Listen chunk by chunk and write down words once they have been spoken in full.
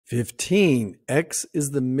15, X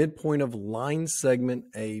is the midpoint of line segment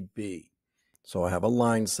AB. So I have a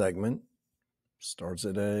line segment, starts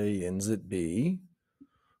at A, ends at B.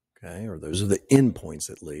 Okay, or those are the endpoints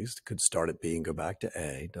at least. Could start at B and go back to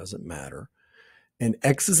A, doesn't matter. And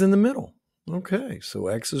X is in the middle. Okay, so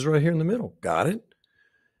X is right here in the middle. Got it?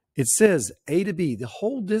 It says A to B, the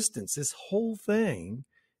whole distance, this whole thing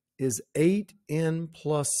is 8n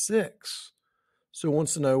plus 6. So it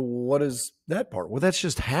wants to know, what is that part? Well, that's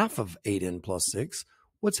just half of 8n plus 6.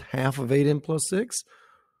 What's half of 8n plus 6?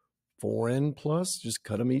 4n plus, just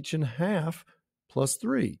cut them each in half, plus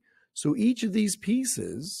 3. So each of these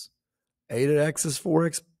pieces, A to X is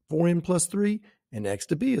 4n plus 3, and X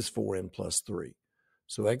to B is 4n plus 3.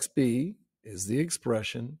 So XB is the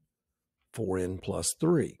expression 4n plus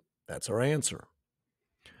 3. That's our answer.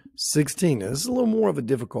 16. Now, this is a little more of a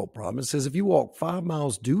difficult problem. It says if you walk 5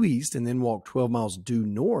 miles due east and then walk 12 miles due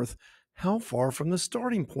north, how far from the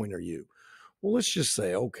starting point are you? Well, let's just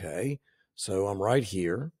say, okay, so I'm right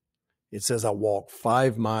here. It says I walk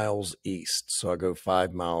 5 miles east. So I go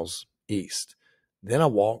 5 miles east. Then I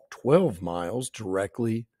walk 12 miles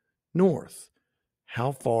directly north.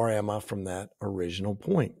 How far am I from that original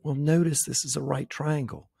point? Well, notice this is a right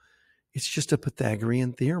triangle. It's just a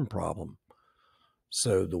Pythagorean theorem problem.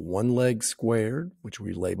 So the one leg squared, which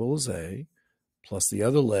we label as A, plus the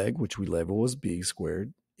other leg, which we label as B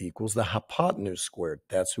squared, equals the hypotenuse squared.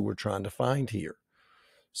 That's who we're trying to find here.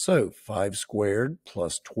 So 5 squared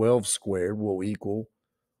plus 12 squared will equal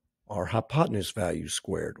our hypotenuse value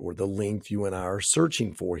squared, or the length you and I are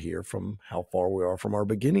searching for here from how far we are from our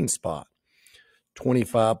beginning spot.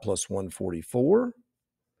 25 plus 144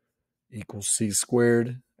 equals C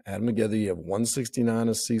squared. Add them together, you have 169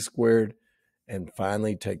 as C squared. And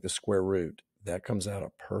finally, take the square root. That comes out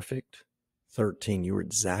a perfect 13. You're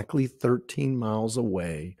exactly 13 miles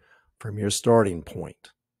away from your starting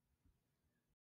point.